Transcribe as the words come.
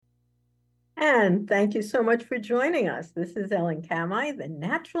And thank you so much for joining us. This is Ellen Kamai, the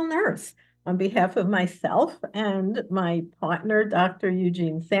natural nurse, on behalf of myself and my partner, Dr.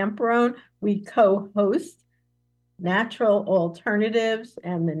 Eugene Samperone. We co-host Natural Alternatives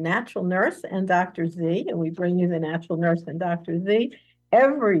and the Natural Nurse and Dr. Z, and we bring you the Natural Nurse and Dr. Z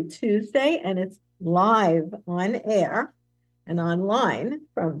every Tuesday, and it's live on air and online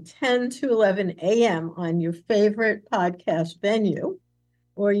from 10 to 11 a.m. on your favorite podcast venue,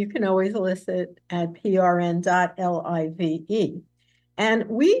 or you can always listen at prn.live. And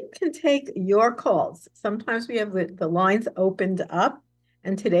we can take your calls. Sometimes we have the lines opened up,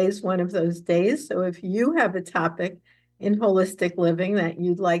 and today's one of those days. So if you have a topic in holistic living that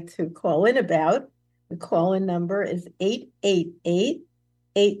you'd like to call in about, the call-in number is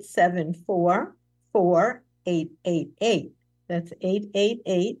 888-874-4888. That's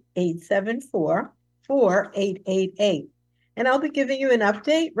 888-874-4888. And I'll be giving you an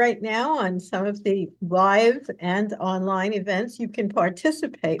update right now on some of the live and online events you can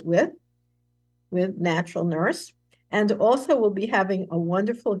participate with Natural Nurse. And also we'll be having a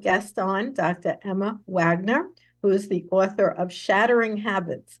wonderful guest on, Dr. Emma Wagner, who is the author of Shattering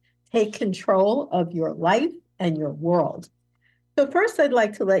Habits, Take Control of Your Life and Your World. So first, I'd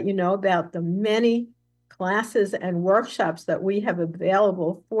like to let you know about the many classes and workshops that we have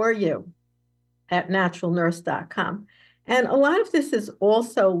available for you at naturalnurse.com. And a lot of this is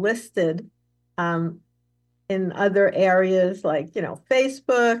also listed in other areas like,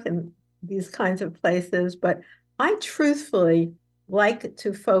 Facebook and these kinds of places. But I truthfully like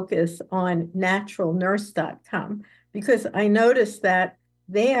to focus on naturalnurse.com because I noticed that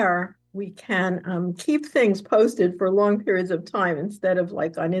there we can keep things posted for long periods of time instead of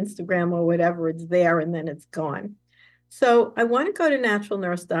like on Instagram or whatever, it's there and then it's gone. So I want to go to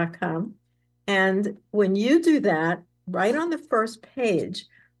naturalnurse.com. And when you do that, right on the first page,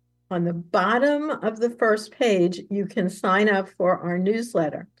 on the bottom of the first page, you can sign up for our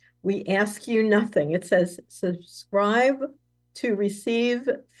newsletter. We ask you nothing. It says subscribe to receive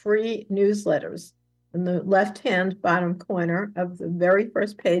free newsletters in the left-hand bottom corner of the very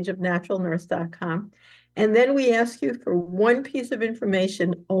first page of naturalnurse.com. And then we ask you for one piece of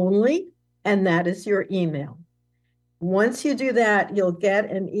information only, and that is your email. Once you do that, you'll get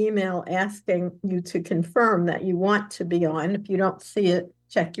an email asking you to confirm that you want to be on. If you don't see it,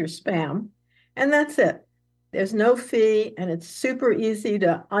 check your spam. And that's it. There's no fee, and it's super easy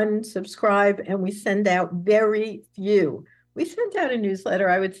to unsubscribe, and we send out very few. We send out a newsletter,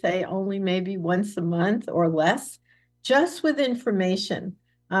 I would say, only maybe once a month or less, just with information.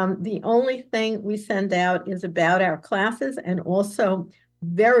 The only thing we send out is about our classes and also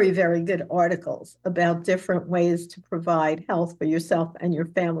very, very good articles about different ways to provide health for yourself and your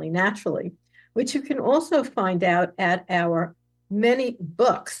family naturally, which you can also find out at our many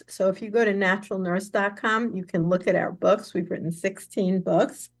books. So if you go to naturalnurse.com, you can look at our books. We've written 16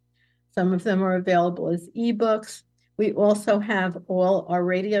 books. Some of them are available as ebooks. We also have all our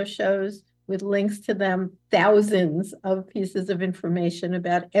radio shows with links to them, thousands of pieces of information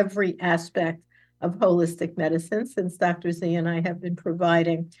about every aspect of holistic medicine, since Dr. Z and I have been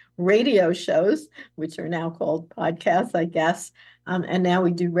providing radio shows, which are now called podcasts, I guess. And now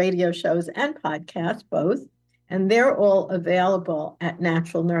we do radio shows and podcasts, both. And they're all available at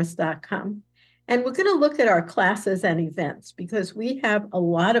naturalnurse.com. And we're going to look at our classes and events because we have a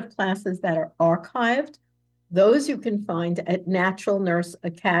lot of classes that are archived. Those you can find at Natural Nurse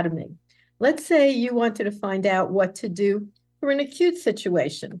Academy. Let's say you wanted to find out what to do for an acute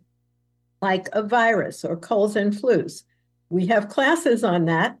situation, like a virus or colds and flus. We have classes on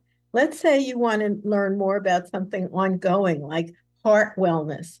that. Let's say you want to learn more about something ongoing, like heart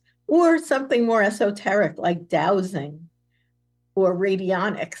wellness, or something more esoteric, like dowsing or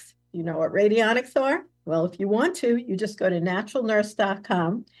radionics. You know what radionics are? Well, if you want to, you just go to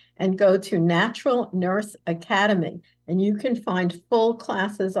naturalnurse.com and go to Natural Nurse Academy, and you can find full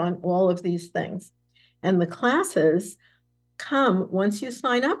classes on all of these things. And the classes come, once you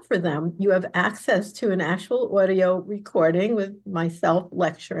sign up for them, you have access to an actual audio recording with myself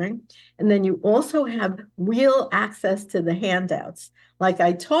lecturing. And then you also have real access to the handouts. Like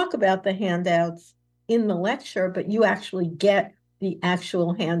I talk about the handouts in the lecture, but you actually get the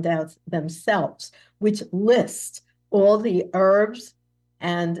actual handouts themselves, which list all the herbs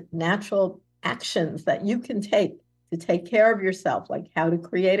and natural actions that you can take to take care of yourself, like how to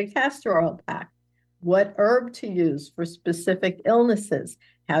create a castor oil pack, what herb to use for specific illnesses,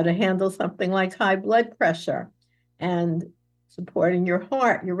 how to handle something like high blood pressure, and supporting your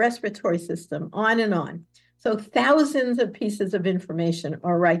heart, your respiratory system, on and on. So thousands of pieces of information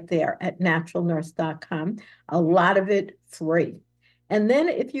are right there at naturalnurse.com, a lot of it free. And then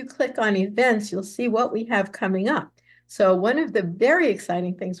if you click on events, you'll see what we have coming up. So one of the very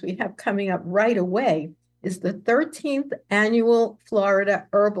exciting things we have coming up right away is the 13th Annual Florida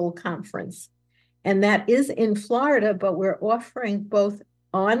Herbal Conference. And that is in Florida, but we're offering both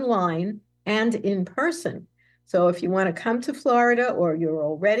online and in person. So if you want to come to Florida or you're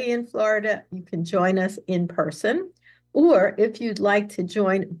already in Florida, you can join us in person. Or if you'd like to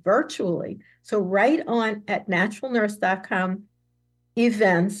join virtually, so right on at naturalnurse.com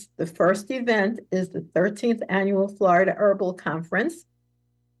events, the first event is the 13th Annual Florida Herbal Conference,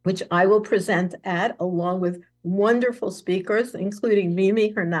 which I will present at along with wonderful speakers, including Mimi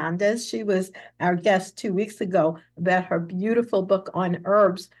Hernandez. She was our guest 2 weeks ago about her beautiful book on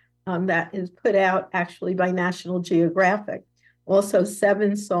herbs that is put out actually by National Geographic. Also,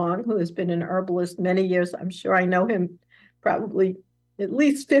 Seven Song, who has been an herbalist many years. I'm sure I know him probably at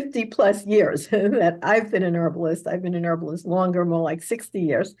least 50 plus years that I've been an herbalist. I've been an herbalist longer, more like 60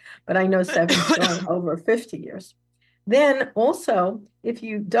 years, but I know Seven Song over 50 years. Then also, if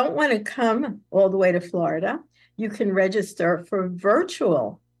you don't want to come all the way to Florida, you can register for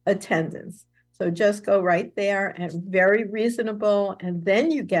virtual attendance. So just go right there and very reasonable. And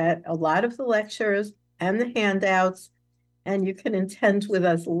then you get a lot of the lectures and the handouts, and you can attend with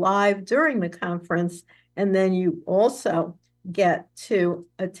us live during the conference. And then you also get to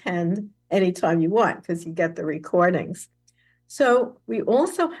attend anytime you want because you get the recordings. So we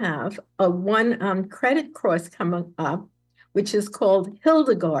also have a one credit course coming up, which is called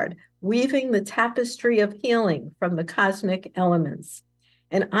Hildegard, Weaving the Tapestry of Healing from the Cosmic Elements.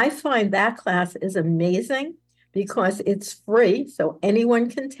 And I find that class is amazing because it's free, so anyone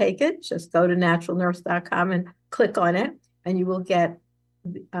can take it. Just go to naturalnurse.com and click on it, and you will get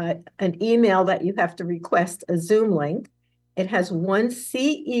an email that you have to request a Zoom link. It has 1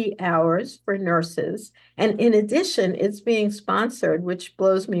 CE hours for nurses. And in addition, it's being sponsored, which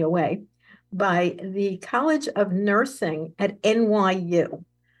blows me away, by the College of Nursing at NYU.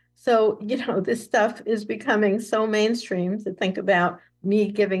 So, this stuff is becoming so mainstream to think about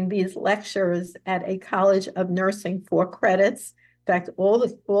me giving these lectures at a College of Nursing for credits. In fact, all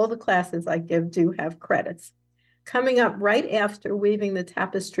the classes I give do have credits. Coming up right after Weaving the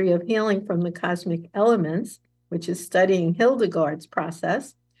Tapestry of Healing from the Cosmic Elements, which is studying Hildegard's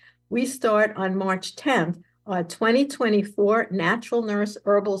process, we start on March 10th, our 2024 Natural Nurse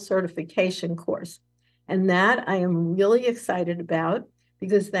Herbal Certification course. And that I am really excited about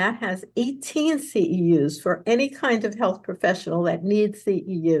because that has 18 CEUs for any kind of health professional that needs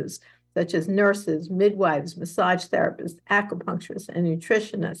CEUs, such as nurses, midwives, massage therapists, acupuncturists, and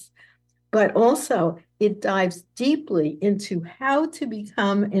nutritionists. But also, it dives deeply into how to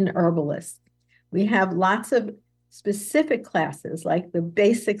become an herbalist. We have lots of specific classes like the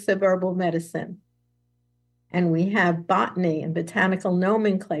basics of herbal medicine. And we have botany and botanical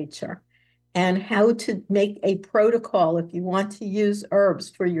nomenclature and how to make a protocol if you want to use herbs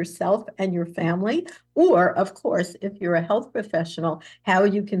for yourself and your family. Or, of course, if you're a health professional, how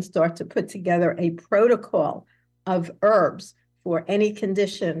you can start to put together a protocol of herbs for any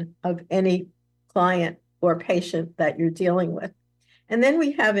condition of any client or patient that you're dealing with. And then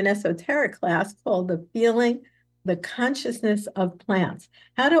we have an esoteric class called the Feeling the Consciousness of Plants,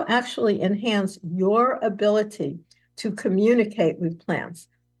 how to actually enhance your ability to communicate with plants,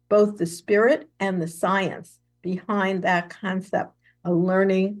 both the spirit and the science behind that concept of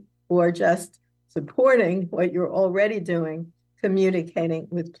learning or just supporting what you're already doing, communicating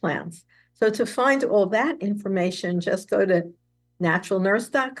with plants. So to find all that information, just go to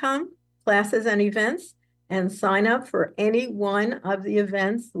naturalnurse.com, classes and events, and sign up for any one of the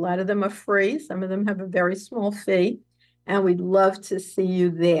events. A lot of them are free. Some of them have a very small fee. And we'd love to see you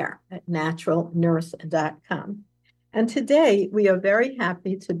there at naturalnurse.com. And today, we are very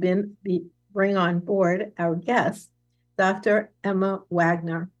happy to bring on board our guest, Dr. Emma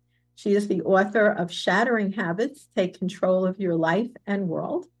Wagner. She is the author of Shattering Habits, Take Control of Your Life and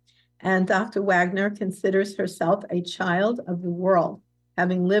World. And Dr. Wagner considers herself a child of the world,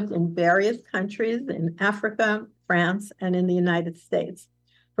 having lived in various countries in Africa, France, and in the United States.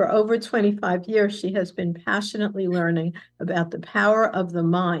 For over 25 years, she has been passionately learning about the power of the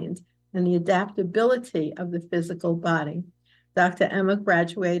mind and the adaptability of the physical body. Dr. Emma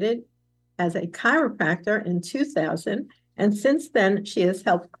graduated as a chiropractor in 2000, and since then, she has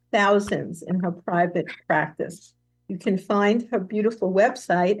helped thousands in her private practice. You can find her beautiful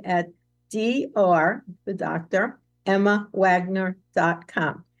website at Dr.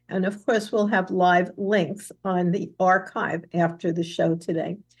 EmmaWagner.com. And of course, we'll have live links on the archive after the show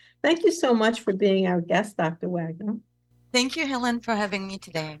today. Thank you so much for being our guest, Dr. Wagner. Thank you, Helen, for having me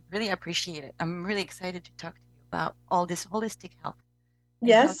today. I really appreciate it. I'm really excited to talk to you about all this holistic health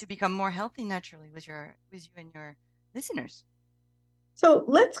and how Yes. to become more healthy naturally with you and your listeners. So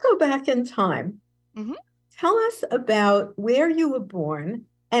let's go back in time. Hmm. Tell us about where you were born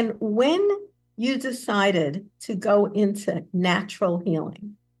and when you decided to go into natural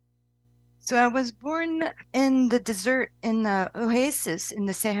healing. So I was born in the desert, in the oasis in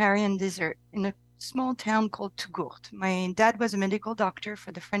the Saharan desert, in a small town called Tougourt. My dad was a medical doctor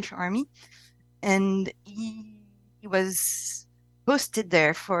for the French army, and he was posted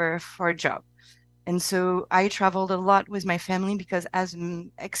there for a job. And so I traveled a lot with my family because, as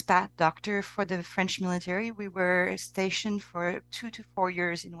an expat doctor for the French military, we were stationed for 2 to 4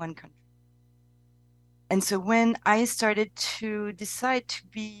 years in one country. And so when I started to decide to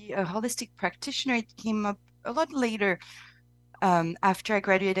be a holistic practitioner, it came up a lot later, after I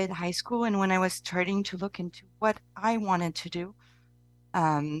graduated high school and when I was starting to look into what I wanted to do,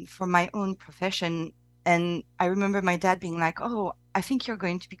 for my own profession. And I remember my dad being like, "Oh, I think you're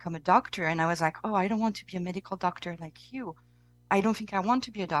going to become a doctor." And I was like, "Oh, I don't want to be a medical doctor like you. I don't think I want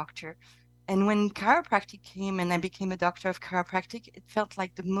to be a doctor." And when chiropractic came and I became a doctor of chiropractic, it felt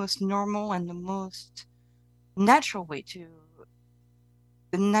like the most normal and the most natural way to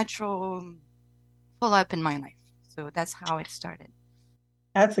the natural follow up in my life. So that's how it started.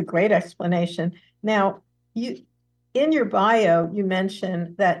 That's a great explanation. Now, you in your bio, you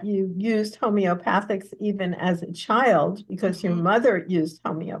mentioned that you used homeopathics even as a child because your Hmm. mother used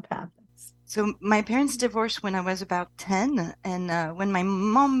homeopathics. So my parents divorced when I was about 10, and when my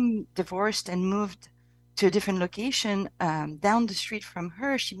mom divorced and moved to a different location, down the street from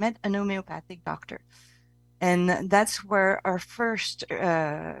her, she met an homeopathic doctor. And that's where our first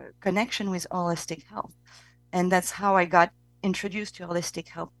connection with holistic health. And that's how I got introduced to holistic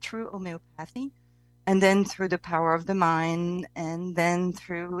health through homeopathy, and then through the power of the mind, and then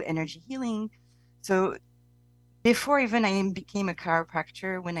through energy healing. So before even I became a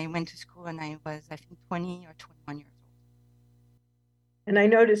chiropractor, when I went to school and I was, I think, 20 or 21 years old. And I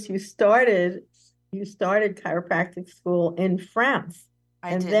noticed you started chiropractic school in France.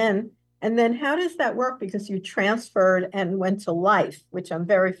 I And did. then and then how does that work? Because you transferred and went to Life, which I'm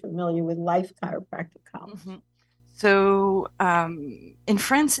very familiar with Life Chiropractic College. Hmm. So in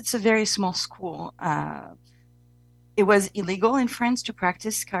France, it's a very small school. It was illegal in France to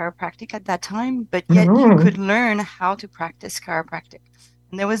practice chiropractic at that time, but yet you could Mhm. learn how to practice chiropractic.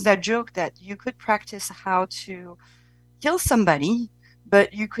 And there was that joke that you could practice how to kill somebody,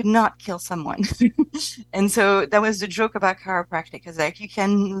 but you could not kill someone. And so that was the joke about chiropractic, is like you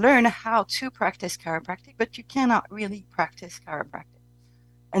can learn how to practice chiropractic, but you cannot really practice chiropractic.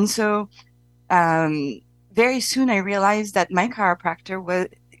 And so um, very soon I realized that my chiropractor was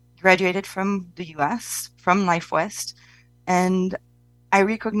graduated from the US, from Life West, and I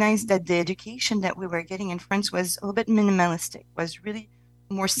recognized that the education that we were getting in France was a little bit minimalistic, was really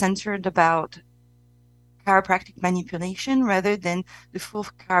more centered about chiropractic manipulation rather than the full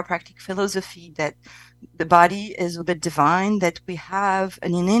chiropractic philosophy that the body is a bit divine, that we have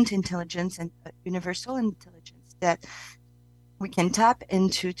an innate intelligence and a universal intelligence that we can tap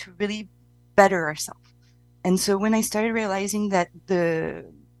into to really better ourselves. And so when I started realizing that the,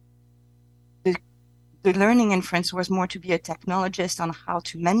 the learning in France was more to be a technologist on how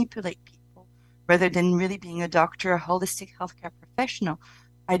to manipulate people rather than really being a doctor, a holistic healthcare professional,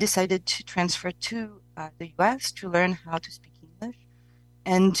 I decided to transfer to the US to learn how to speak English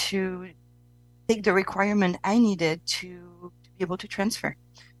and to take the requirement I needed to be able to transfer.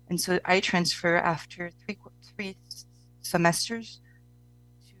 And so I transfer after three semesters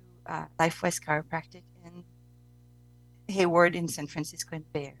to Life West Chiropractic in Hayward in San Francisco in the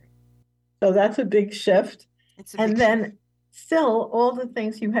Bay Area. So that's a big shift. It's a big And shift. then still all the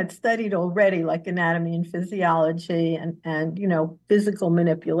things you had studied already, like anatomy and physiology and physical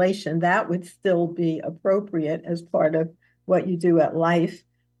manipulation, that would still be appropriate as part of what you do at Life.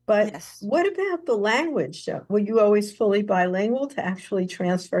 But Yes. what about the language? Were you always fully bilingual to actually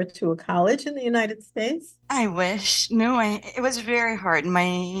transfer to a college in the United States? I wish. No, it was very hard.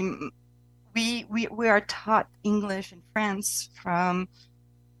 We are taught English in France from,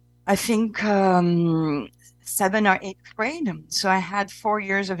 I think, 7 or 8th grade. So I had 4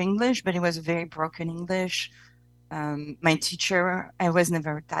 years of English, but it was very broken English. My teacher, I was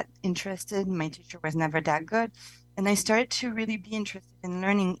never that interested. My teacher was never that good. And I started to really be interested in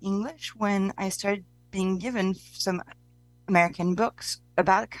learning English when I started being given some American books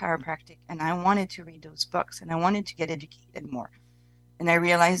about chiropractic. And I wanted to read those books and I wanted to get educated more. And I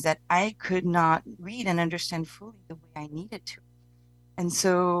realized that I could not read and understand fully the way I needed to. And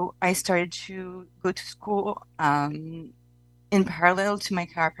so I started to go to school, in parallel to my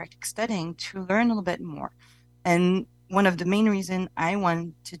chiropractic studying, to learn a little bit more. And one of the main reasons I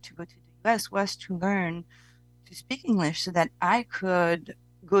wanted to go to the US was to learn to speak English so that I could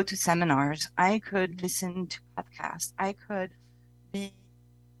go to seminars, I could listen to podcasts, I could be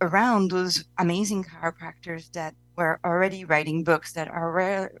around those amazing chiropractors that were already writing books, that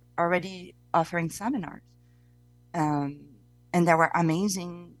are already offering seminars. And there were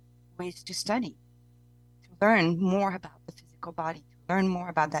amazing ways to study, to learn more about the physical body, to learn more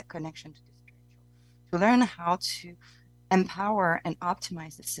about that connection to the spiritual, to learn how to empower and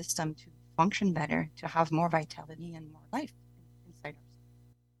optimize the system to function better, to have more vitality and more life inside ourselves.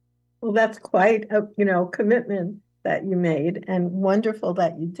 Well, that's quite a, commitment that you made, and wonderful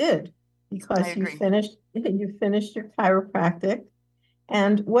that you did, I because agree. you finished your chiropractic.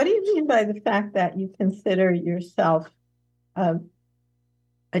 And what do you mean by the fact that you consider yourself a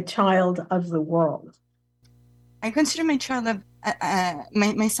child of the world? I consider myself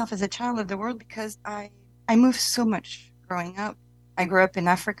as a child of the world because I moved so much growing up. I grew up in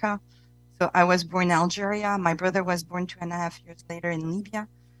Africa, so I was born in Algeria. My brother was born 2.5 years later in Libya.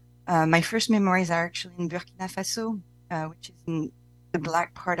 My first memories are actually in Burkina Faso, which is in the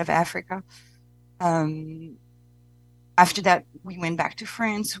black part of Africa. After that, we went back to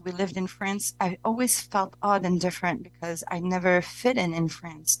France. We lived in France. I always felt odd and different because I never fit in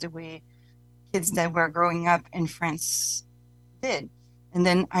France the way kids that were growing up in France did. And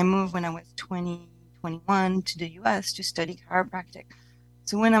then I moved when I was 20, 21 to the US to study chiropractic.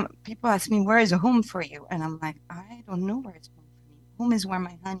 So when people ask me, where is a home for you? And I'm like, I don't know where it's home for me. Home is where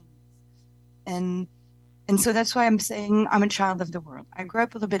my honey is. And so that's why I'm saying I'm a child of the world. I grew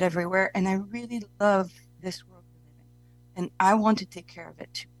up a little bit everywhere, and I really love this world we live in. And I want to take care of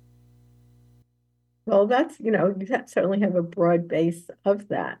it too. Well, you certainly have a broad base of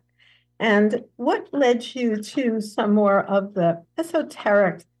that. And what led you to some more of the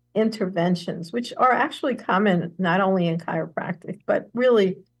esoteric interventions, which are actually common not only in chiropractic, but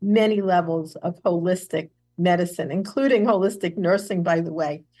really many levels of holistic medicine, including holistic nursing, by the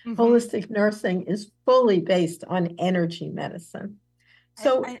way. Holistic nursing is fully based on energy medicine.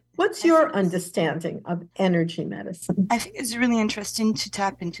 So what's your understanding of energy medicine? I think it's really interesting to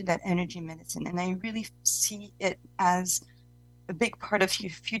tap into that energy medicine. And I really see it as a big part of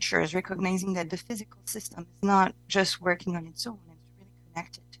your future, is recognizing that the physical system is not just working on its own. It's really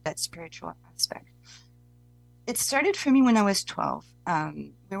connected to that spiritual aspect. It started for me when I was 12.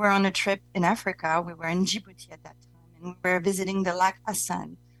 We were on a trip in Africa. We were in Djibouti at that time, and we were visiting the Lac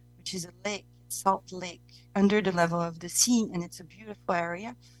Hassan, which is a lake, salt lake, under the level of the sea, and it's a beautiful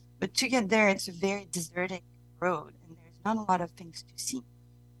area. But to get there, it's a very desertic road, and there's not a lot of things to see.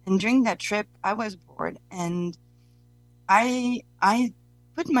 And during that trip, I was bored, and I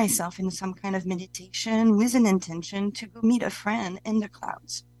put myself in some kind of meditation with an intention to go meet a friend in the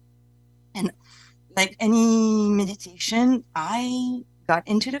clouds. And like any meditation, I got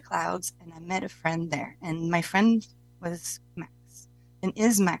into the clouds and I met a friend there. And my friend was Max, and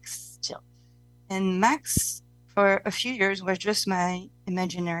is Max still. And Max, for a few years, was just my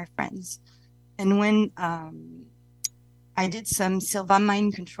imaginary friends. And when I did some Silva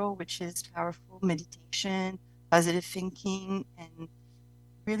mind control, which is powerful meditation, positive thinking, and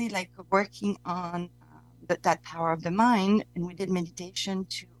really like working on that power of the mind. And we did meditation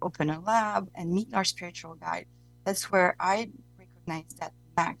to open a lab and meet our spiritual guide. That's where I recognized that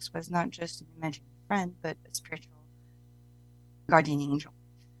Max was not just an imaginary friend, but a spiritual guardian angel.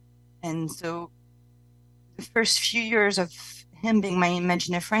 And so the first few years of him being my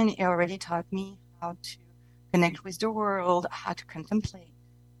imaginary friend, he already taught me how to connect with the world, how to contemplate,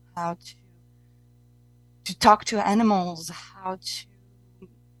 how to talk to animals, how to,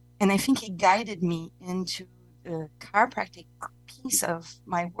 and I think he guided me into the chiropractic piece of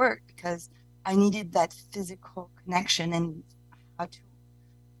my work because I needed that physical connection and how to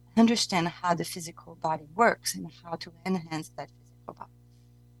understand how the physical body works and how to enhance that physical body.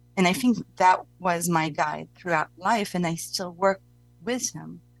 And I think that was my guide throughout life, and I still work with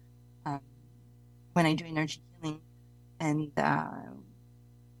him when I do energy healing, and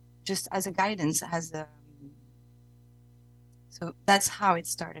just as a guidance, so that's how it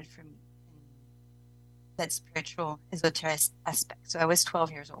started for me, that spiritual esoteric aspect. So I was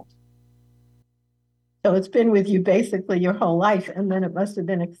 12 years old. So it's been with you basically your whole life, and then it must have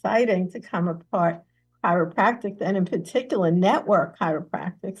been exciting to come apart chiropractic, and in particular network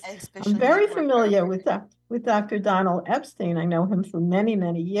chiropractics. I'm very familiar with Dr. Donald Epstein. I know him for many,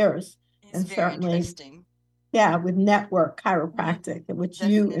 many years. And certainly, yeah, with network chiropractic, which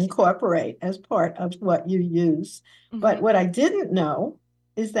you incorporate as part of what you use. But what I didn't know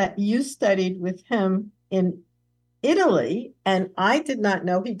is that you studied with him in Italy, and I did not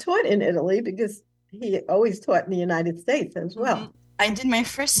know he taught in Italy because he always taught in the United States as well. I did my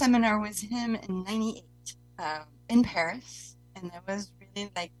first seminar with him in '98 in Paris, and that was really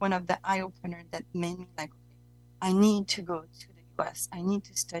like one of the eye openers that made me like, okay, I need to go to the US. I need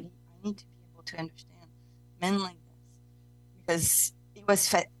to study. I need to be able to understand men like this because it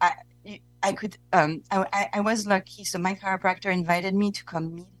was I could I was lucky. So my chiropractor invited me to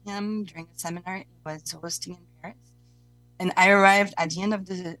come meet him during a seminar he was hosting in Paris. And I arrived at the end of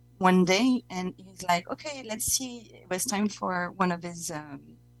the one day, and he's like, "Okay, let's see." It was time for one of his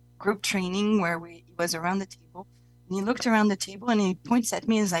group training where he was around the table, and he looked around the table and he points at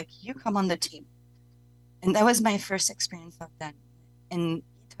me and is like, "You come on the table." And that was my first experience of that. And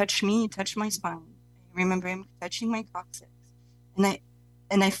he touched me, he touched my spine. I remember him touching my coccyx,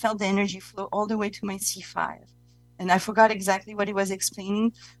 and I felt the energy flow all the way to my C5. And I forgot exactly what he was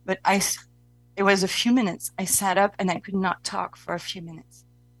explaining, but it was a few minutes. I sat up and I could not talk for a few minutes.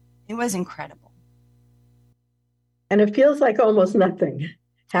 It was incredible. And it feels like almost nothing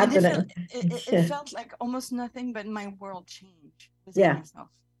happening. It felt like almost nothing, but my world changed within Yeah. myself.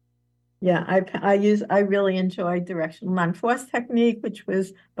 Yeah, I really enjoyed directional non-force technique, which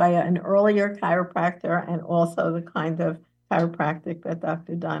was by an earlier chiropractor, and also the kind of chiropractic that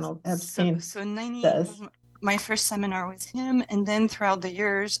Dr. Donald Epstein So 98 does. was my first seminar with him, and then throughout the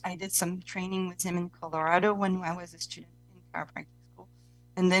years, I did some training with him in Colorado when I was a student in chiropractic school,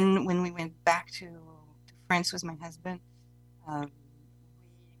 and then when we went back to France with my husband,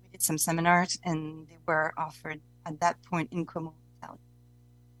 we did some seminars, and they were offered at that point in Como, Italy.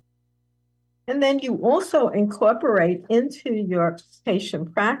 And then you also incorporate into your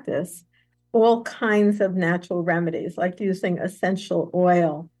patient practice all kinds of natural remedies, like using essential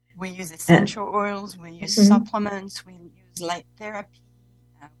oil. We use essential oils, we use supplements, we use light therapy,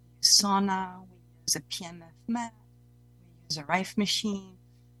 we use sauna, we use a PMF mat, we use a Rife machine.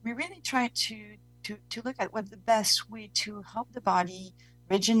 We really try to look at what the best way to help the body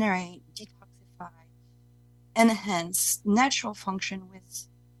regenerate, detoxify, enhance natural function with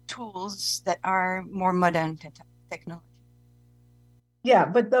tools that are more modern technology. Yeah,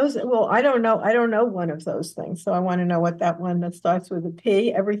 but I don't know one of those things. So I want to know what that one that starts with a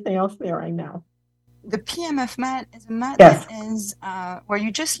P, everything else there I know. The PMF mat is a mat Yes. that is where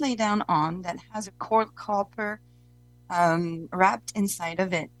you just lay down on, that has a cord copper wrapped inside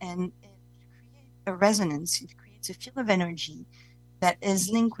of it, and it creates a resonance. It creates a field of energy that is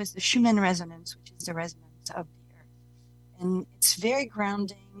linked with the Schumann resonance, which is the resonance of the earth. And it's very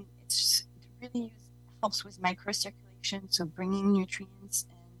grounding. It really helps with microcirculation, so bringing nutrients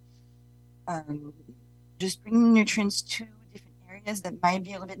and just bringing nutrients to different areas that might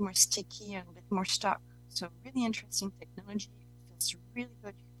be a little bit more sticky, a little bit more stuck. So really interesting technology. It feels really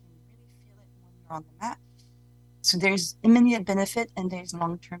good. You can really feel it when you're on the mat. So there's immediate benefit and there's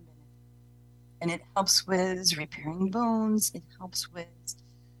long-term benefit. And it helps with repairing bones. It helps with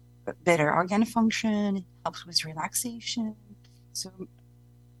better organ function. It helps with relaxation. So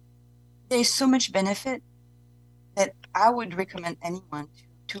there's so much benefit that I would recommend anyone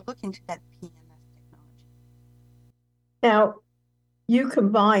to look into that PMF technology. Now, you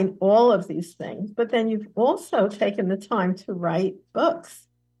combine all of these things, but then you've also taken the time to write books,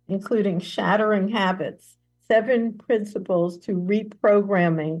 including Shattering Habits, 7 Principles to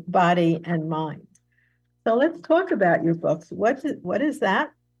Reprogramming Body and Mind. So let's talk about your books. What is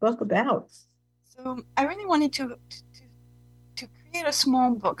that book about? So I really wanted to create a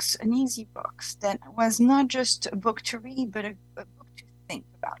small books, an easy books that was not just a book to read, but a book to think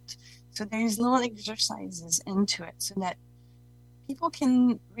about. So there's little exercises into it so that people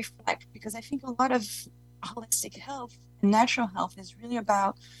can reflect, because I think a lot of holistic health and natural health is really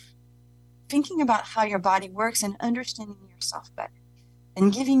about thinking about how your body works and understanding yourself better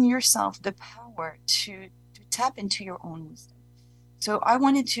and giving yourself the power to tap into your own wisdom. So I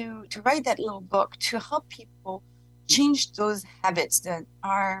wanted to write that little book to help people change those habits that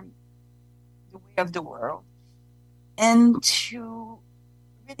are the way of the world, and to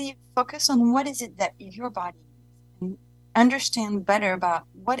really focus on what is it that your body needs, and understand better about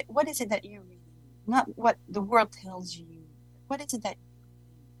what is it that you really need, not what the world tells you, what is it that you really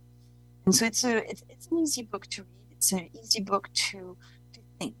need. And so it's an easy book to read. It's an easy book to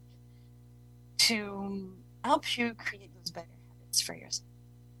think, to help you create those better habits for yourself.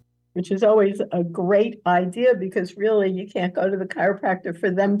 Which is always a great idea, because really you can't go to the chiropractor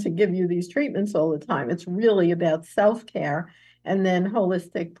for them to give you these treatments all the time. It's really about self-care, and then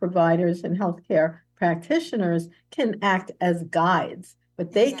holistic providers and healthcare practitioners can act as guides,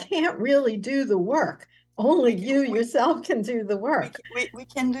 but they can't really do the work. Only you yourself can do the work. We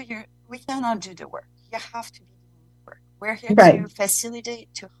cannot do the work. You have to be doing the work. We're here to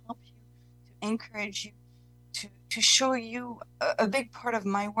facilitate, to help you encourage you to show you a big part of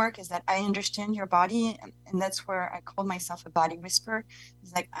my work is that I understand your body, and that's where I call myself a body whisperer.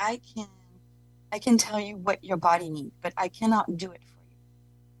 It's like I can tell you what your body needs, but I cannot do it for you.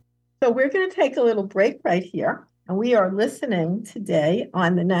 So we're going to take a little break right here. And we are listening today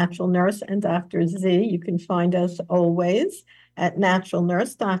on The Natural Nurse and Dr. Z. You can find us always at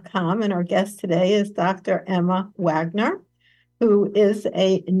naturalnurse.com. And our guest today is Dr. Emma Wagner, who is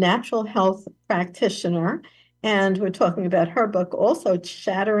a natural health practitioner. And we're talking about her book, also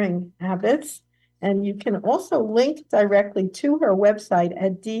Shattering Habits. And you can also link directly to her website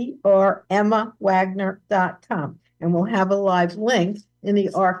at dremmawagner.com. And we'll have a live link in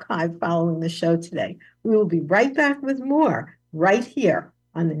the archive following the show today. We will be right back with more right here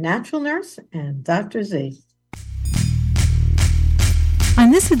on The Natural Nurse and Dr. Z.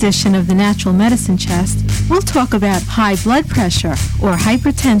 On this edition of the Natural Medicine Chest, we'll talk about high blood pressure or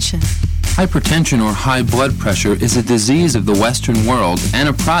hypertension. Hypertension or high blood pressure is a disease of the Western world and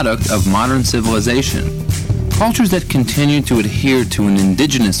a product of modern civilization. Cultures that continue to adhere to an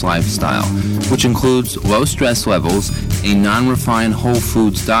indigenous lifestyle, which includes low stress levels, a non-refined whole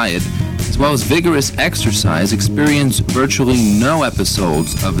foods diet, as well as vigorous exercise, experience virtually no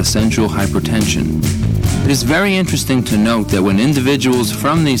episodes of essential hypertension. It is very interesting to note that when individuals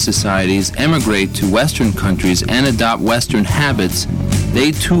from these societies emigrate to Western countries and adopt Western habits,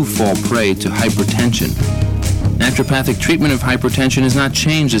 they too fall prey to hypertension. Naturopathic treatment of hypertension has not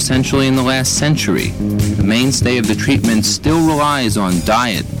changed essentially in the last century. The mainstay of the treatment still relies on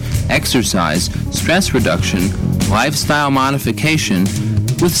diet, exercise, stress reduction, lifestyle modification,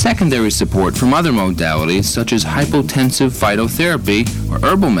 with secondary support from other modalities such as hypotensive phytotherapy or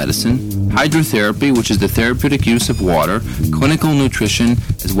herbal medicine, hydrotherapy, which is the therapeutic use of water, clinical nutrition,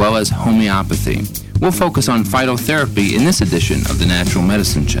 as well as homeopathy. We'll focus on phytotherapy in this edition of the Natural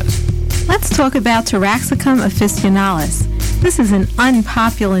Medicine Chest. Let's talk about Taraxacum officinalis. This is an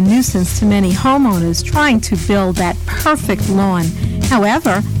unpopular nuisance to many homeowners trying to build that perfect lawn.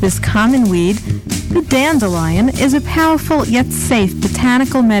 However, this common weed, the dandelion, is a powerful yet safe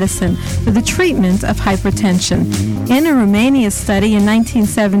botanical medicine for the treatment of hypertension. In a Romania study in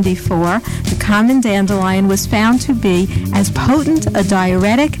 1974, the common dandelion was found to be as potent a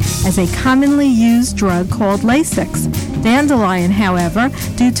diuretic as a commonly used drug called Lasix. Dandelion, however,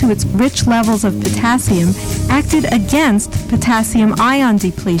 due to its rich levels of potassium, acted against potassium ion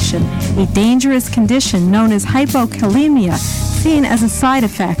depletion, a dangerous condition known as hypokalemia, seen as a side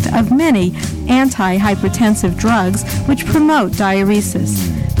effect of many anti-hypertensive drugs which promote diuresis.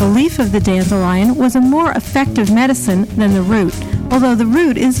 The leaf of the dandelion was a more effective medicine than the root, although the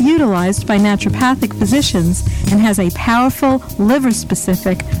root is utilized by naturopathic physicians and has a powerful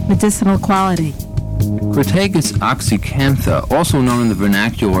liver-specific medicinal quality. Crataegus oxycantha, also known in the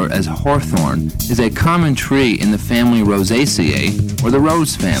vernacular as hawthorn, is a common tree in the family Rosaceae, or the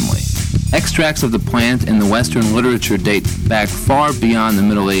rose family. Extracts of the plant in the Western literature date back far beyond the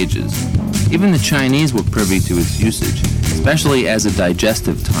Middle Ages. Even the Chinese were privy to its usage, especially as a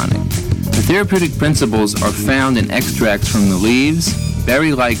digestive tonic. The therapeutic principles are found in extracts from the leaves,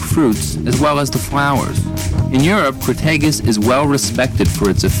 berry-like fruits, as well as the flowers. In Europe, Crataegus is well respected for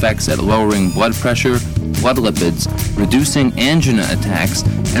its effects at lowering blood pressure, blood lipids, reducing angina attacks,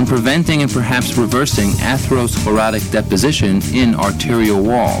 and preventing and perhaps reversing atherosclerotic deposition in arterial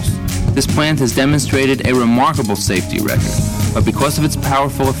walls. This plant has demonstrated a remarkable safety record, but because of its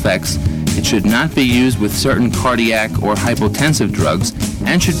powerful effects, it should not be used with certain cardiac or hypotensive drugs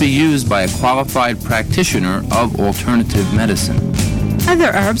and should be used by a qualified practitioner of alternative medicine.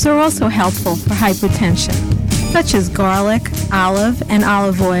 Other herbs are also helpful for hypertension, such as garlic, olive and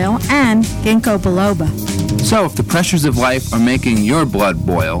olive oil, and ginkgo biloba. So if the pressures of life are making your blood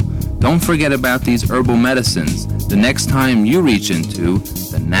boil, don't forget about these herbal medicines the next time you reach into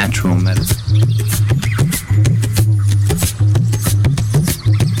the natural medicine.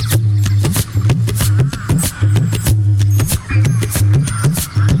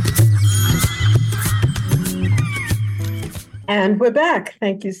 And we're back.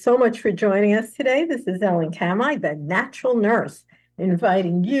 Thank you so much for joining us today. This is Ellen Kamai, the Natural Nurse,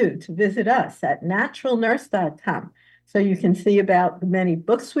 inviting you to visit us at naturalnurse.com so you can see about the many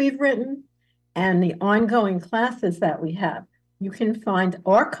books we've written and the ongoing classes that we have. You can find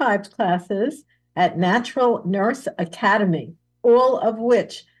archived classes at Natural Nurse Academy, all of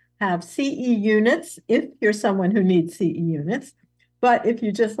which have CE units if you're someone who needs CE units. But if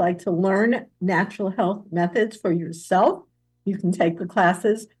you just like to learn natural health methods for yourself, you can take the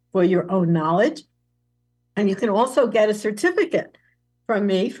classes for your own knowledge. And you can also get a certificate from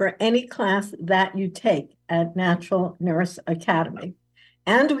me for any class that you take at Natural Nurse Academy.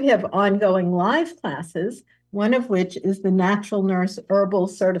 And we have ongoing live classes, one of which is the Natural Nurse Herbal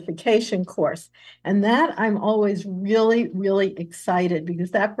Certification course. And that I'm always really, really excited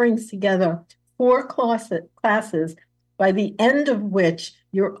because that brings together 4 classes by the end of which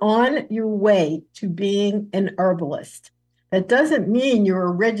you're on your way to being an herbalist. That doesn't mean you're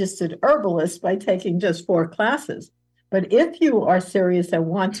a registered herbalist by taking just 4 classes. But if you are serious and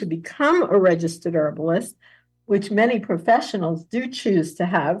want to become a registered herbalist, which many professionals do choose to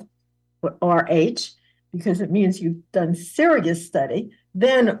have, RH, because it means you've done serious study,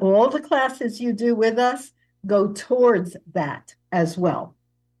 then all the classes you do with us go towards that as well.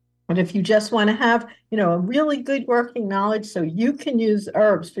 But if you just want to have, a really good working knowledge so you can use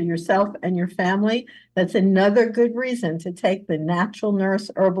herbs for yourself and your family, that's another good reason to take the Natural Nurse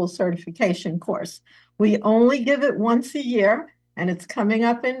Herbal Certification course. We only give it once a year, and it's coming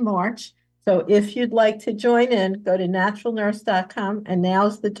up in March. So if you'd like to join in, go to naturalnurse.com, and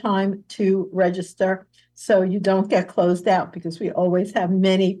now's the time to register so you don't get closed out, because we always have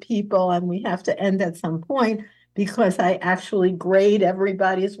many people and we have to end at some point, because I actually grade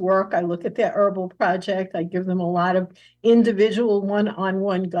everybody's work. I look at their herbal project. I give them a lot of individual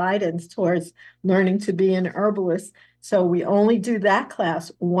one-on-one guidance towards learning to be an herbalist. So we only do that class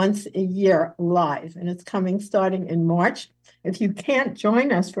once a year live, and it's coming starting in March. If you can't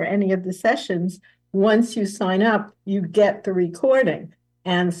join us for any of the sessions, once you sign up, you get the recording.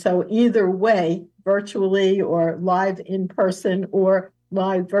 And so either way, virtually or live in person or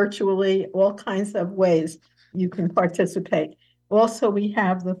live virtually, all kinds of ways you can participate. Also, we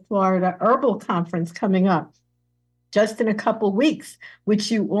have the Florida Herbal Conference coming up just in a couple weeks, which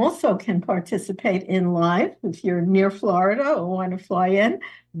you also can participate in live if you're near Florida or want to fly in.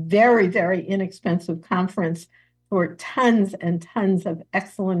 Very, very inexpensive conference for tons and tons of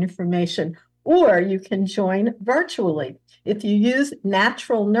excellent information. Or you can join virtually. If you use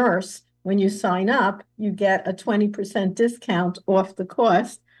Natural Nurse when you sign up, you get a 20% discount off the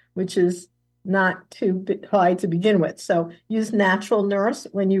cost, which is not too high to begin with. So use Natural Nurse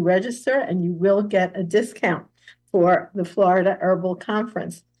when you register, and you will get a discount for the Florida Herbal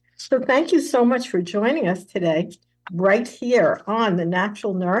Conference. So thank you so much for joining us today, right here on The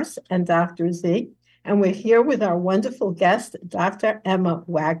Natural Nurse and Dr. Z. And we're here with our wonderful guest, Dr. Emma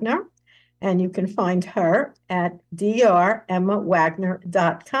Wagner. And you can find her at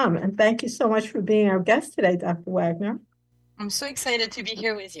dremmawagner.com. And thank you so much for being our guest today, Dr. Wagner. I'm so excited to be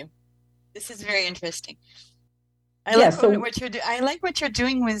here with you. This is very interesting. I like what you're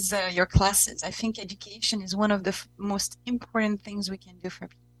doing with your classes. I think education is one of the most important things we can do for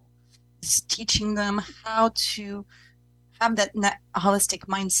people. It's teaching them how to have that holistic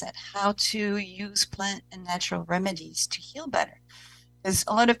mindset, how to use plant and natural remedies to heal better. Because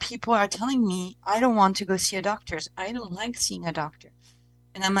a lot of people are telling me, I don't want to go see a doctor. I don't like seeing a doctor.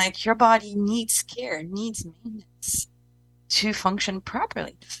 And I'm like, your body needs care, needs maintenance to function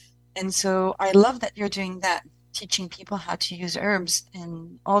properly. And so I love that you're doing that, teaching people how to use herbs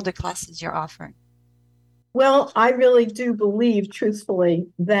in all the classes you're offering. Well, I really do believe, truthfully,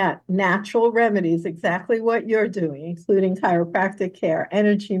 that natural remedies, exactly what you're doing, including chiropractic care,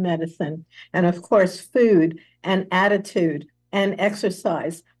 energy medicine, and of course, food and attitude and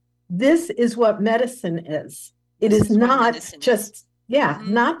exercise. This is what medicine is. It is not just,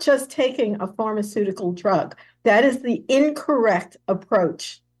 not just taking a pharmaceutical drug. That is the incorrect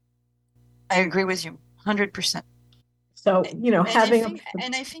approach. I agree with you 100%. So,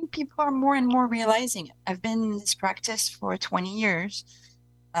 I think people are more and more realizing it. I've been in this practice for 20 years.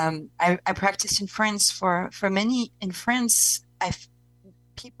 I practiced in France for many. In France,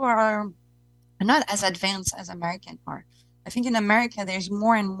 people are not as advanced as Americans are. I think in America, there's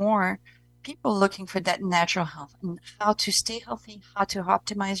more and more people looking for that natural health and how to stay healthy, how to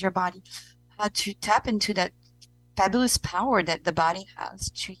optimize your body, how to tap into that fabulous power that the body has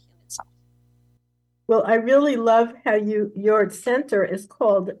to heal itself. Well, I really love how your center is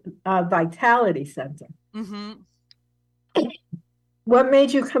called Vitality Center. Mm-hmm. What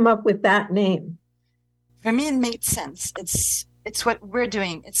made you come up with that name? For me, it made sense. It's what we're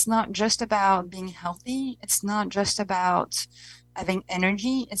doing. It's not just about being healthy. It's not just about having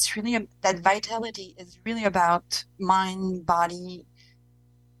energy. It's really that vitality is really about mind-body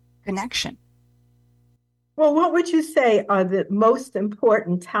connection. Well, what would you say are the most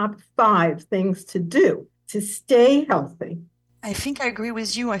important top 5 things to do to stay healthy? I think I agree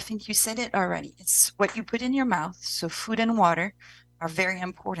with you. I think you said it already. It's what you put in your mouth. So food and water are very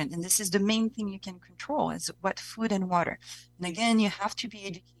important. And this is the main thing you can control, is what food and water. And again, you have to be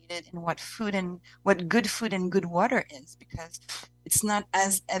educated in what good food and good water is, because it's not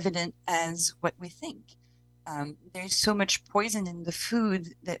as evident as what we think. There's so much poison in the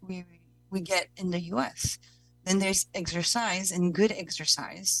food that we get in the US. Then there's exercise and good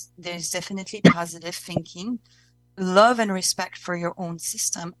exercise. There's definitely positive thinking, love and respect for your own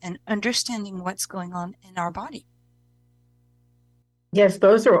system, and understanding what's going on in our body. Yes,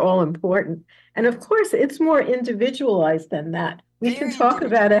 those are all important. And of course, it's more individualized than that. We can talk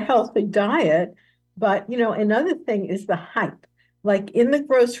about a healthy diet, but another thing is the hype. Like in the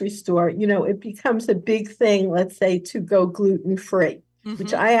grocery store, it becomes a big thing, let's say, to go gluten-free,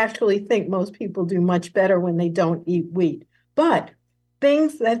 which I actually think most people do much better when they don't eat wheat. But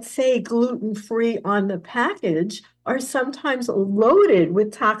things that say gluten-free on the package are sometimes loaded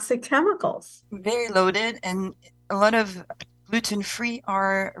with toxic chemicals. Very loaded, and a lot of gluten-free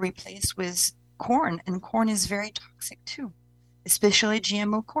are replaced with corn, and corn is very toxic too, especially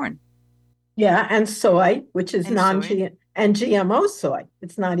GMO corn. Yeah, and soy, which is non-GMO, and GMO soy.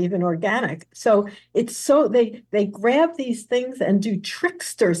 It's not even organic. So they grab these things and do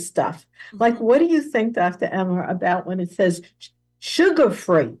trickster stuff. Like, what do you think, Dr. Emmer, about when it says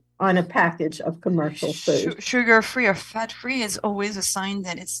sugar-free on a package of commercial food? Sugar-free or fat-free is always a sign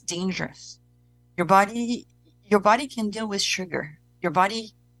that it's dangerous. Your body can deal with sugar. Your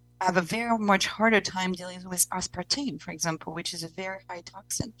body have a very much harder time dealing with aspartame, for example, which is a very high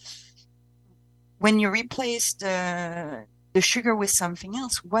toxin. When you replace the sugar with something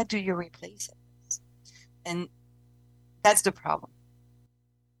else, what do you replace it with? And that's the problem.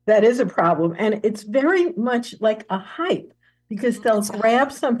 That is a problem. And it's very much like a hype, because they'll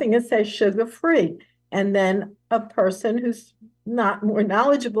grab something that says sugar-free, and then a person who's not more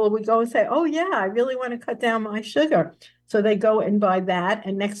knowledgeable would go and say, oh yeah, I really want to cut down my sugar. So they go and buy that,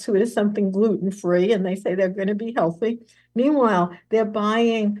 and next to it is something gluten-free, and they say they're going to be healthy. Meanwhile, they're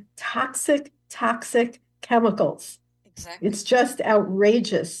buying toxic chemicals. Exactly. It's just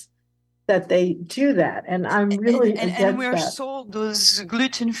outrageous that they do that, and I'm really against that. And we're sold those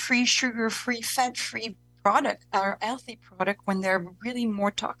gluten-free, sugar-free, fat-free product, our healthy product, when they're really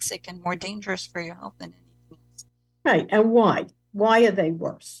more toxic and more dangerous for your health than anything else. Right, and why? Why are they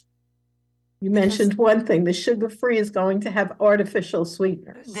worse? You mentioned one thing, the sugar-free is going to have artificial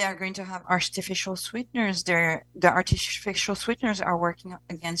sweeteners. They are going to have artificial sweeteners. The artificial sweeteners are working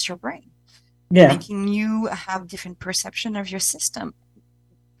against your brain, making you have different perception of your system,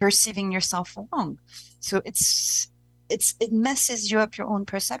 perceiving yourself wrong. So it messes you up your own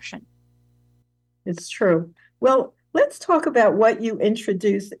perception. It's true. Well, let's talk about what you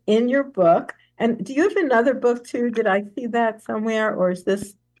introduced in your book. And do you have another book too? Did I see that somewhere, or is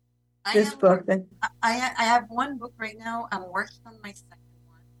this book? I have one book right now. I'm working on my second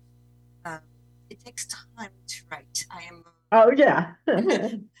one. It takes time to write. Oh yeah.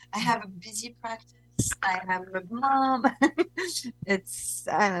 I have a busy practice. I have a mom. It's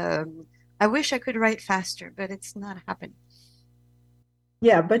I wish I could write faster, but it's not happening.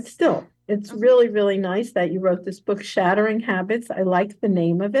 Yeah, but still, it's really, really nice that you wrote this book, Shattering Habits. I like the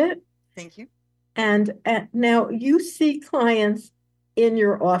name of it. Thank you. And now you see clients in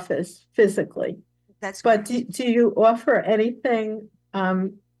your office physically. That's but do you offer anything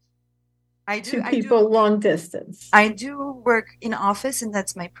to people long distance? I do work in office, and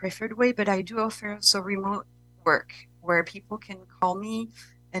that's my preferred way, but I do offer also remote work where people can call me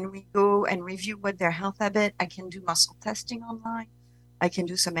and we go and review what their health habit. I can do muscle testing online. I can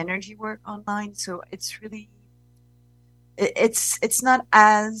do some energy work online. So it's really, it's not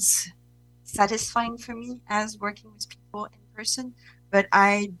as satisfying for me as working with people in person, but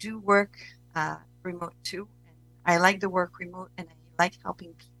I do work remote too. And I like the work remote, and I like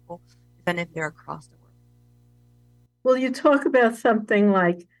helping people even if they're across the world. Well, you talk about something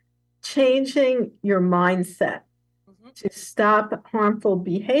like changing your mindset to stop harmful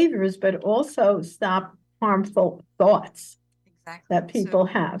behaviors, but also stop harmful thoughts that people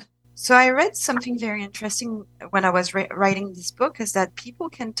have. So I read something very interesting when I was writing this book, is that people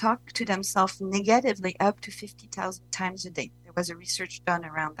can talk to themselves negatively up to 50,000 times a day. There was a research done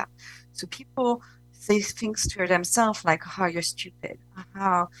around that. So people say things to themselves like, "Oh, you're stupid,"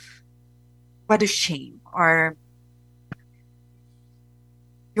 "What a shame," or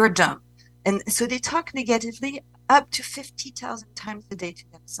 "You're dumb." And so they talk negatively up to 50,000 times a day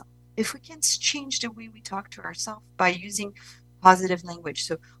to themselves. If we can change the way we talk to ourselves by using positive language.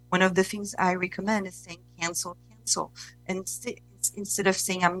 So one of the things I recommend is saying cancel. And instead of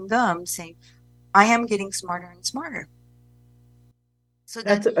saying I'm dumb, saying I am getting smarter and smarter. So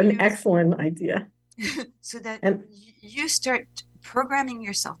that's an excellent idea. So that you start programming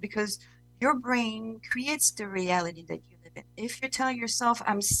yourself, because your brain creates the reality that you live in. If you tell yourself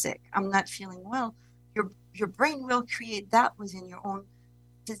I'm sick, I'm not feeling well, your brain will create that within your own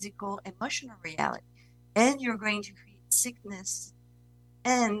physical, emotional reality. and you're going to create sickness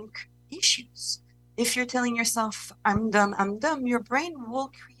and issues. If you're telling yourself, I'm dumb, your brain will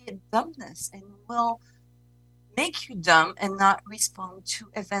create dumbness and will make you dumb and not respond to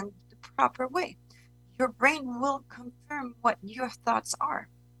event the proper way. Your brain will confirm what your thoughts are.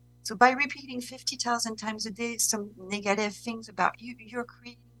 So by repeating 50,000 times a day some negative things about you, you're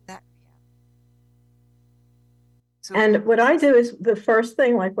creating that reality. So And what I do is the first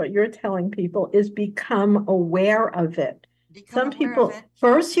thing, like what you're telling people, is become aware of it. Some people,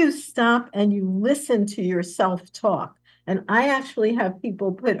 first you stop and you listen to your self-talk. And I actually have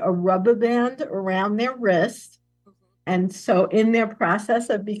people put a rubber band around their wrist. And so in their process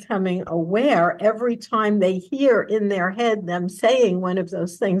of becoming aware, every time they hear in their head them saying one of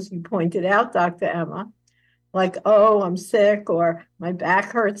those things you pointed out, Dr. Emma, like, oh, I'm sick, or my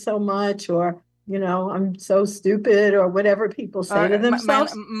back hurts so much, or, I'm so stupid, or whatever people say to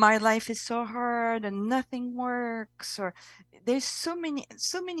themselves. My life is so hard and nothing works, or there's so many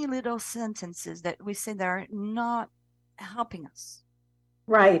little sentences that we say that are not helping us.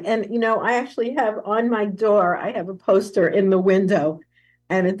 Right. And, I actually have on my door, I have a poster in the window,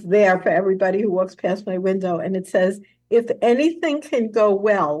 and it's there for everybody who walks past my window. And it says, if anything can go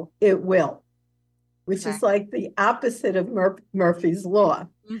well, it will, which is like the opposite of Murphy's Law.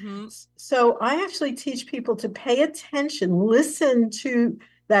 Mm-hmm. So I actually teach people to pay attention, listen to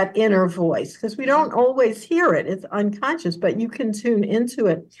that inner voice, because we don't always hear it. It's unconscious, but you can tune into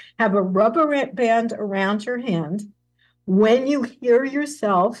it. Have a rubber band around your hand. When you hear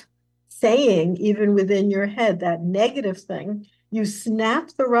yourself saying, even within your head, that negative thing, you snap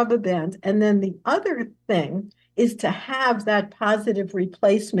the rubber band. And then the other thing is to have that positive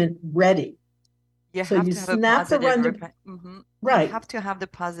replacement ready. You have to have the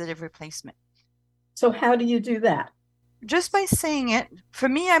positive replacement. So how do you do that? Just by saying it. For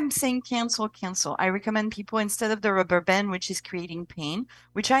me, I'm saying cancel. I recommend people, instead of the rubber band, which is creating pain,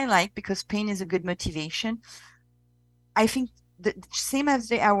 which I like because pain is a good motivation. I think the same as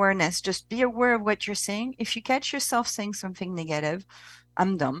the awareness, just be aware of what you're saying. If you catch yourself saying something negative,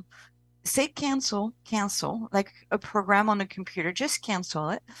 I'm dumb, say cancel, like a program on a computer, just cancel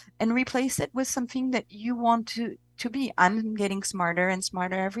it and replace it with something that you want to be. I'm getting smarter and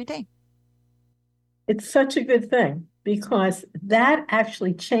smarter every day. It's such a good thing, because that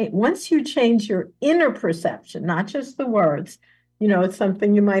actually once you change your inner perception, not just the words, it's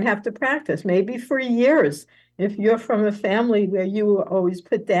something you might have to practice, maybe for years. If you're from a family where you were always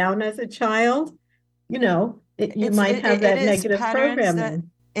put down as a child, you might have that negative programming.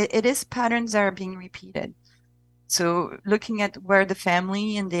 It is patterns that are being repeated. So looking at where the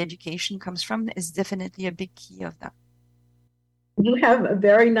family and the education comes from is definitely a big key of that. You have a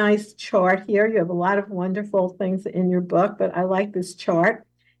very nice chart here. You have a lot of wonderful things in your book, but I like this chart.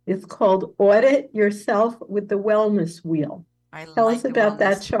 It's called Audit Yourself with the Wellness Wheel. Tell us about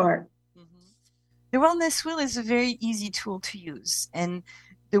that chart. The Wellness Wheel is a very easy tool to use. And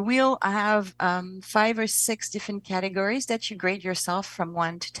the wheel, I have 5 or 6 different categories that you grade yourself from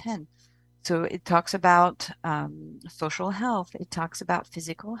 1 to 10. So it talks about social health. It talks about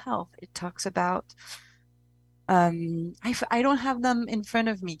physical health. It talks about, I don't have them in front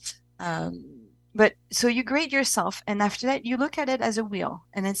of me. But so you grade yourself, and after that you look at it as a wheel,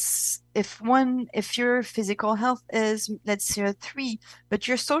 and it's if your physical health is, let's say, a 3, but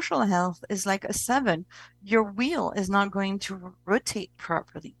your social health is like a 7, your wheel is not going to rotate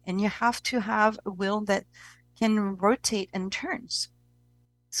properly, and you have to have a wheel that can rotate and turns.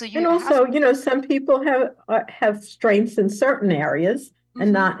 So and also, some people have strengths in certain areas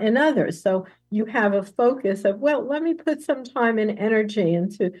and not in others. So you have a focus of, well, let me put some time and energy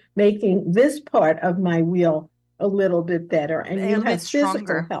into making this part of my wheel a little bit better. And you have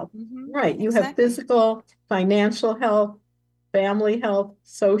physical health, right? You have physical, financial health, family health,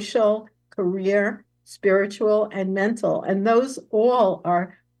 social, career, spiritual, and mental. And those all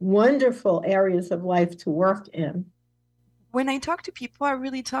are wonderful areas of life to work in. When I talk to people, I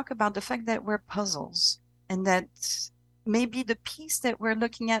really talk about the fact that we're puzzles, and that maybe the piece that we're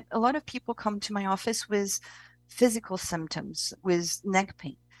looking at, a lot of people come to my office with physical symptoms, with neck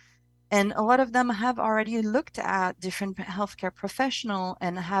pain. And a lot of them have already looked at different healthcare professionals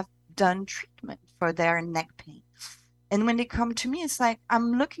and have done treatment for their neck pain. And when they come to me, it's like,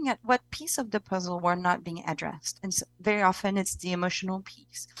 I'm looking at what piece of the puzzle were not being addressed. And so very often it's the emotional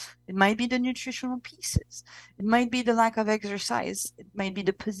piece. It might be the nutritional pieces. It might be the lack of exercise. It might be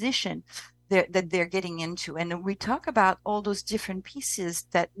the position that they're getting into. And we talk about all those different pieces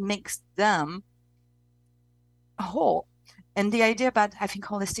that makes them whole. And the idea about, I think,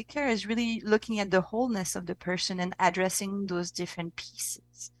 holistic care is really looking at the wholeness of the person and addressing those different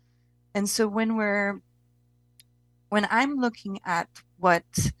pieces. And so when we're when I'm looking at what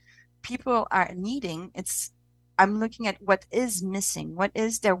people are needing, I'm looking at what is missing, what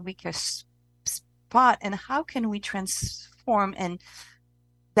is their weakest spot, and how can we transform and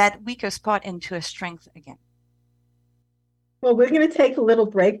that weaker spot into a strength again. Well, we're going to take a little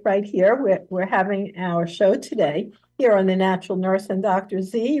break right here. We're having our show today here on The Natural Nurse and Dr.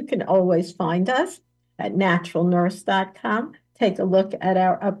 Z. You can always find us at naturalnurse.com. Take a look at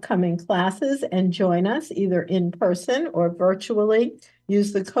our upcoming classes and join us either in person or virtually.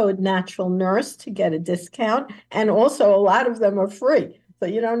 Use the code Natural Nurse to get a discount. And also, a lot of them are free. So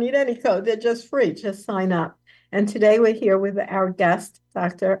you don't need any code. They're just free. Just sign up. And today we're here with our guest,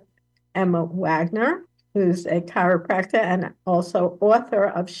 Dr. Emma Wagner, who's a chiropractor and also author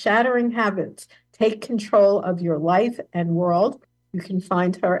of Shattering Habits, Take Control of Your Life and World. You can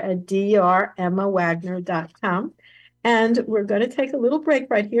find her at dremmawagner.com. And we're going to take a little break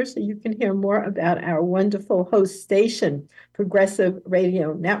right here so you can hear more about our wonderful host station, Progressive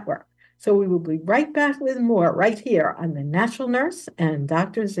Radio Network. So we will be right back with more right here on The Natural Nurse and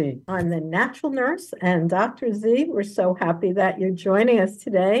Dr. Z. On The Natural Nurse and Dr. Z, we're so happy that you're joining us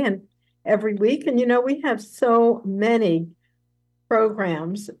today and every week. And, we have so many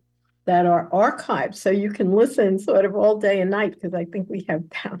programs that are archived, so you can listen sort of all day and night, because I think we have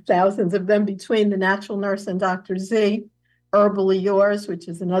thousands of them between The Natural Nurse and Dr. Z, Herbally Yours, which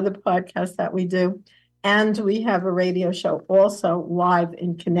is another podcast that we do. And we have a radio show also live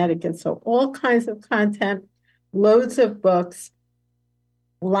in Connecticut. So all kinds of content, loads of books,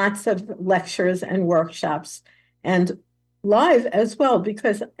 lots of lectures and workshops, and live as well,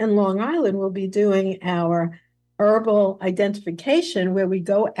 because in Long Island, we'll be doing our herbal identification where we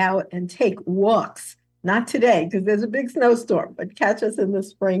go out and take walks. Not today, because there's a big snowstorm, but catch us in the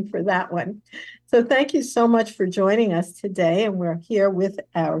spring for that one. So thank you so much for joining us today. And we're here with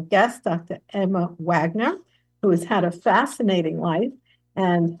our guest, Dr. Emma Wagner, who has had a fascinating life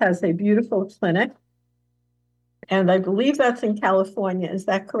and has a beautiful clinic. And I believe that's in California. Is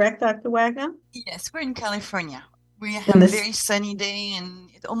that correct, Dr. Wagner? Yes, we're in California. We have a very sunny day,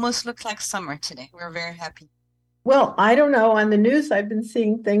 and it almost looks like summer today. We're very happy. Well, I don't know. On the news, I've been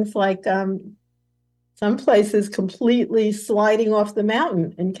seeing things like some places completely sliding off the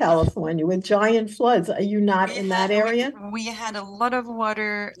mountain in California with giant floods. Are you not in that area? We had a lot of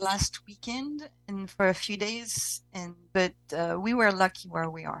water last weekend and for a few days, but we were lucky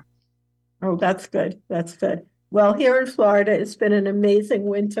where we are. Oh, that's good. That's good. Well, here in Florida, it's been an amazing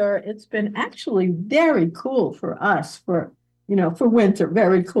winter. It's been actually very cool for us for winter,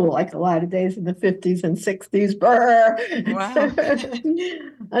 very cool, like a lot of days in the 50s and 60s. Brr. Wow.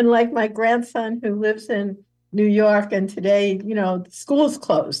 Unlike my grandson who lives in New York, and today, school's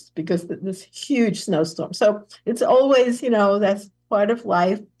closed because of this huge snowstorm. So it's always, that's part of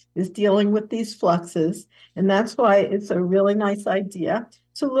life, is dealing with these fluxes. And that's why it's a really nice idea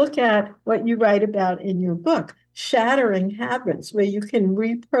to look at what you write about in your book, Shattering Habits, where you can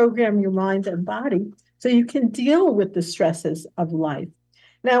reprogram your mind and body so you can deal with the stresses of life.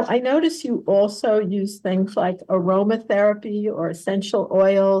 Now, I notice you also use things like aromatherapy or essential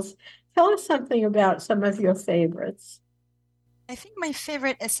oils. Tell us something about some of your favorites. I think my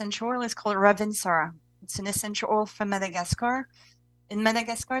favorite essential oil is called Ravensara. It's an essential oil from Madagascar. In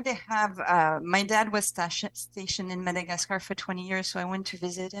Madagascar, they have, my dad was stationed in Madagascar for 20 years, so I went to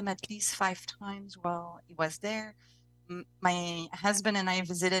visit him at least 5 times while he was there. My husband and I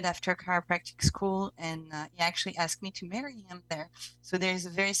visited after chiropractic school, and he actually asked me to marry him there. So there's a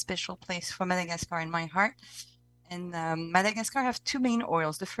very special place for Madagascar in my heart. And Madagascar have 2 main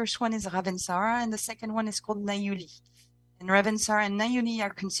oils. The first one is Ravensara, and the second one is called Nayuli. And Ravensara and Nayuli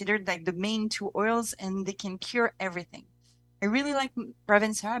are considered like the main 2 oils, and they can cure everything. I really like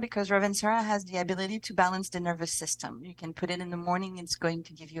Ravensara because Ravensara has the ability to balance the nervous system. You can put it in the morning, it's going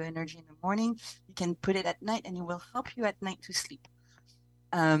to give you energy in the morning. You can put it at night, and it will help you at night to sleep.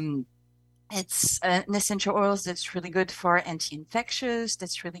 It's an essential oil that's really good for anti-infectious,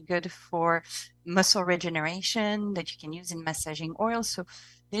 that's really good for muscle regeneration, that you can use in massaging oil. So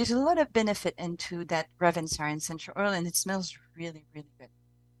there's a lot of benefit into that Ravensara essential oil, and it smells really, really good.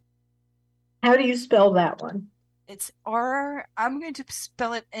 How do you spell that one? It's I'm going to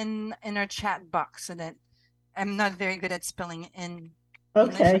spell it in our chat box so that I'm not very good at spelling in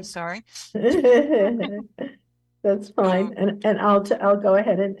English. I'm sorry. That's fine. And I'll go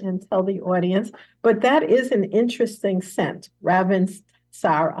ahead and tell the audience. But that is an interesting scent,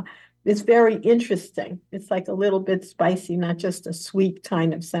 Ravensara. It's very interesting. It's like a little bit spicy, not just a sweet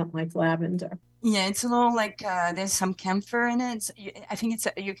kind of scent like lavender. Yeah, it's a little like there's some camphor in it. I think it's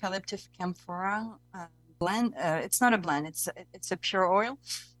a eucalyptus camphora blend. It's not a blend. It's a pure oil,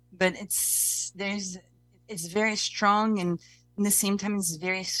 but it it's very strong, and at the same time, it's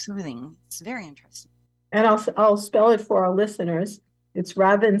very soothing. It's very interesting. And I'll spell it for our listeners. It's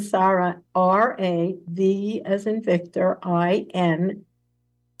Ravinsara, R-A-V as in Victor, I-N-T,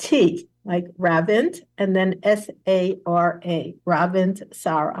 like Ravint, and then S-A-R-A,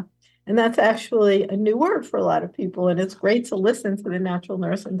 Ravinsara. And that's actually a new word for a lot of people. And it's great to listen to the natural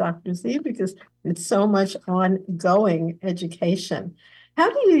nurse and Dr. Z because it's so much ongoing education. How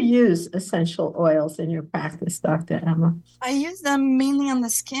do you use essential oils in your practice, Dr. Emma? I use them mainly on the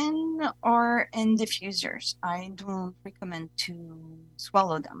skin or in diffusers. I don't recommend to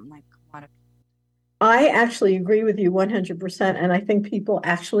swallow them like a lot of people. I actually agree with you 100%. And I think people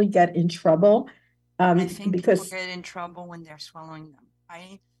actually get in trouble I think because people get in trouble when they're swallowing them.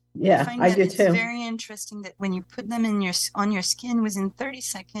 I find I that do it's too. very interesting that when you put them on your skin, within 30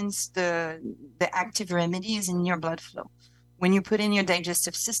 seconds, the active remedy is in your blood flow. When you put in your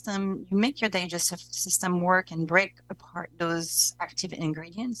digestive system, you make your digestive system work and break apart those active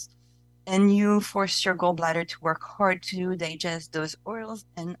ingredients, and you force your gallbladder to work hard to digest those oils,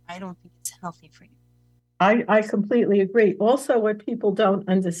 and I don't think it's healthy for you. I completely agree. Also, what people don't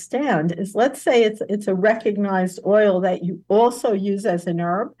understand is, let's say it's a recognized oil that you also use as an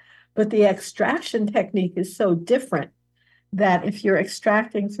herb, but the extraction technique is so different that if you're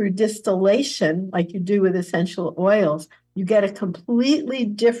extracting through distillation, like you do with essential oils, you get a completely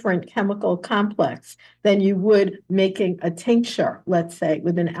different chemical complex than you would making a tincture, let's say,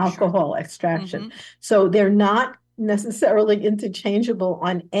 with an alcohol extraction. Mm-hmm. So they're not necessarily interchangeable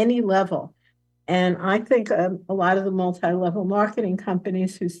on any level. And I think a lot of the multi-level marketing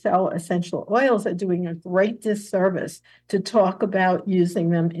companies who sell essential oils are doing a great disservice to talk about using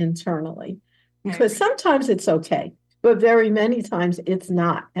them internally. Because sometimes it's okay, but very many times it's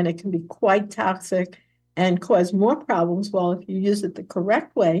not. And it can be quite toxic and cause more problems. Well, if you use it the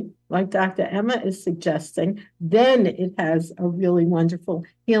correct way, like Dr. Emma is suggesting, then it has a really wonderful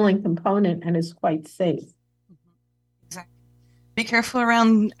healing component and is quite safe. Exactly. Be careful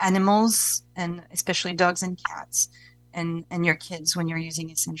around animals, and especially dogs and cats, and your kids when you're using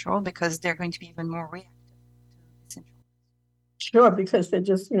essential oil, because they're going to be even more reactive to essential oil. Sure, because they're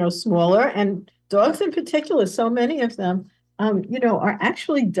just, smaller, and dogs in particular, so many of them, are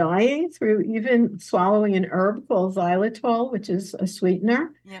actually dying through even swallowing an herb called xylitol, which is a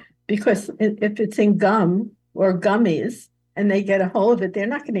sweetener. Yep. Because if it's in gum or gummies and they get a hold of it, they're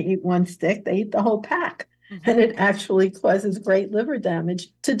not going to eat one stick, they eat the whole pack. Mm-hmm. And it actually causes great liver damage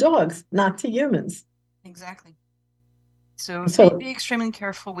to dogs, not to humans. Exactly. So be extremely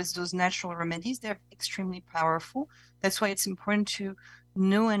careful with those natural remedies. They're extremely powerful. That's why it's important to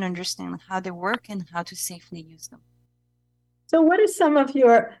know and understand how they work and how to safely use them. So what are some of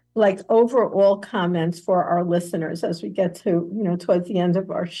your overall comments for our listeners as we get to, towards the end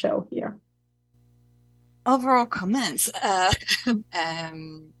of our show here? Overall comments.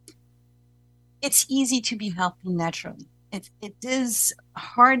 It's easy to be healthy naturally. It is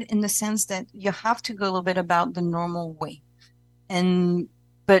hard in the sense that you have to go a little bit about the normal way.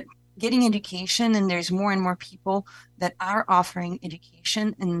 But getting education, and there's more and more people that are offering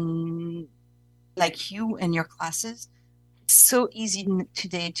education, and like you and your classes, it's so easy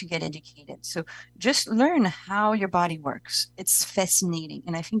today to get educated. So just learn how your body works. It's fascinating.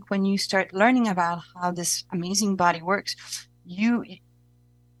 And I think when you start learning about how this amazing body works,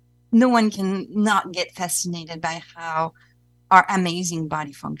 no one can not get fascinated by how our amazing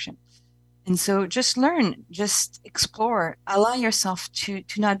body functions. And so just learn, just explore, allow yourself to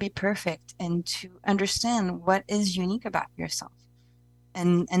not be perfect, and to understand what is unique about yourself,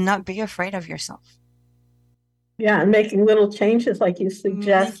 and not be afraid of yourself. Yeah, and making little changes like you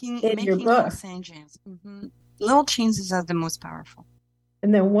suggest in your book. Little changes. Mm-hmm. Little changes are the most powerful.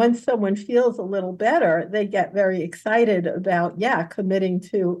 And then once someone feels a little better, they get very excited about, committing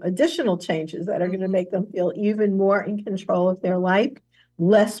to additional changes that are going to make them feel even more in control of their life.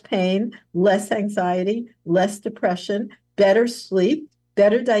 Less pain, less anxiety, less depression, better sleep,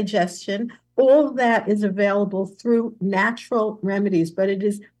 better digestion. All of that is available through natural remedies, but it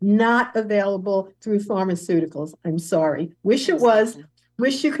is not available through pharmaceuticals. I'm sorry. Wish it was.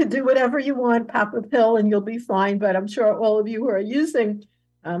 Wish you could do whatever you want, pop a pill and you'll be fine. But I'm sure all of you who are using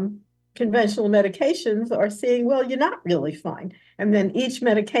conventional medications are seeing, well, you're not really fine. And then each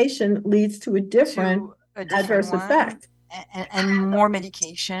medication leads to a different adverse effect. And more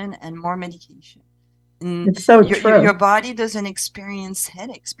medication and more medication. And it's so true. Your body doesn't experience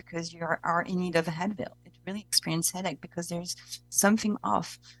headaches because you are in need of a Advil. It really experiences headache because there's something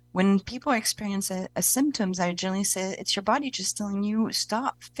off. When people experience a symptoms, I generally say it's your body just telling you,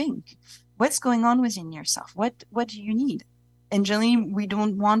 stop, think. What's going on within yourself? What do you need? And generally, we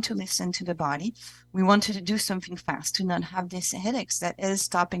don't want to listen to the body. We want to do something fast, to not have these headaches that is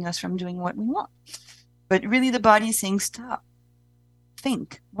stopping us from doing what we want. But really, the body is saying, stop,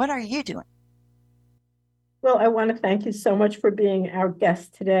 think, what are you doing? Well, I want to thank you so much for being our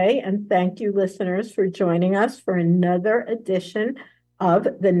guest today. And thank you, listeners, for joining us for another edition of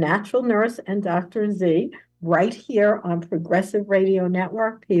The Natural Nurse and Dr. Z, right here on Progressive Radio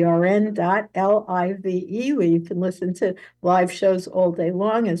Network, prn.live, where you can listen to live shows all day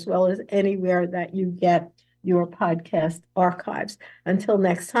long, as well as anywhere that you get your podcast archives. Until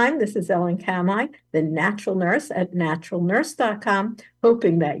next time, this is Ellen Kamai, the Natural Nurse at naturalnurse.com,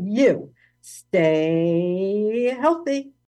 hoping that you stay healthy.